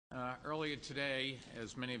Earlier today,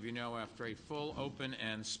 as many of you know, after a full, open,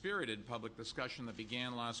 and spirited public discussion that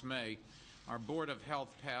began last May, our Board of Health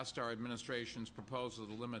passed our administration's proposal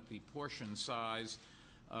to limit the portion size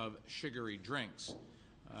of sugary drinks.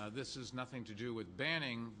 This has nothing to do with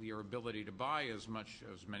banning your ability to buy as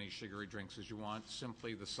many sugary drinks as you want,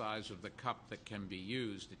 simply the size of the cup that can be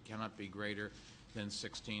used. It cannot be greater than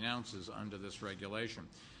 16 ounces under this regulation.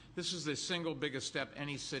 This is the single biggest step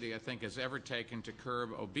any city, I think, has ever taken to curb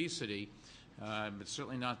obesity, but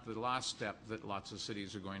certainly not the last step that lots of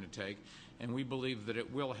cities are going to take, and we believe that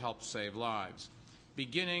it will help save lives.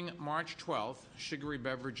 Beginning March 12th, sugary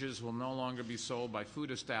beverages will no longer be sold by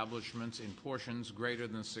food establishments in portions greater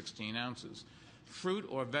than 16 ounces. Fruit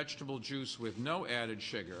or vegetable juice with no added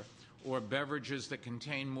sugar or beverages that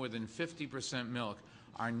contain more than 50% milk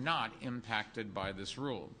are not impacted by this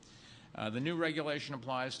rule. The new regulation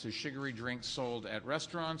applies to sugary drinks sold at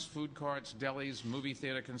restaurants, food carts, delis, movie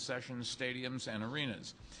theater concessions, stadiums, and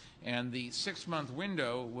arenas. And the 6-month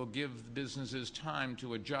window will give businesses time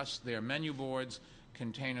to adjust their menu boards,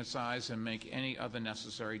 container size, and make any other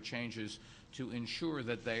necessary changes to ensure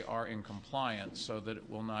that they are in compliance so that it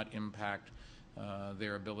will not impact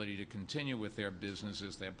their ability to continue with their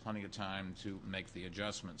businesses. They have plenty of time to make the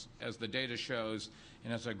adjustments. As the data shows,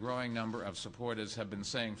 and as a growing number of supporters have been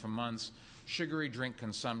saying for months, sugary drink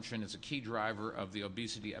consumption is a key driver of the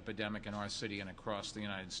obesity epidemic in our city and across the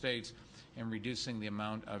United States, and reducing the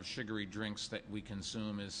amount of sugary drinks that we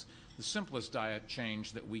consume is the simplest diet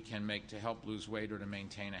change that we can make to help lose weight or to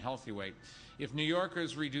maintain a healthy weight. If New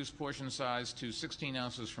Yorkers reduce portion size to 16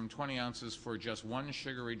 ounces from 20 ounces for just one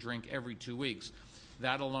sugary drink every 2 weeks,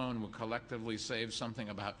 that alone will collectively save something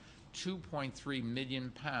about 2.3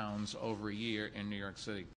 million pounds over a year in New York City.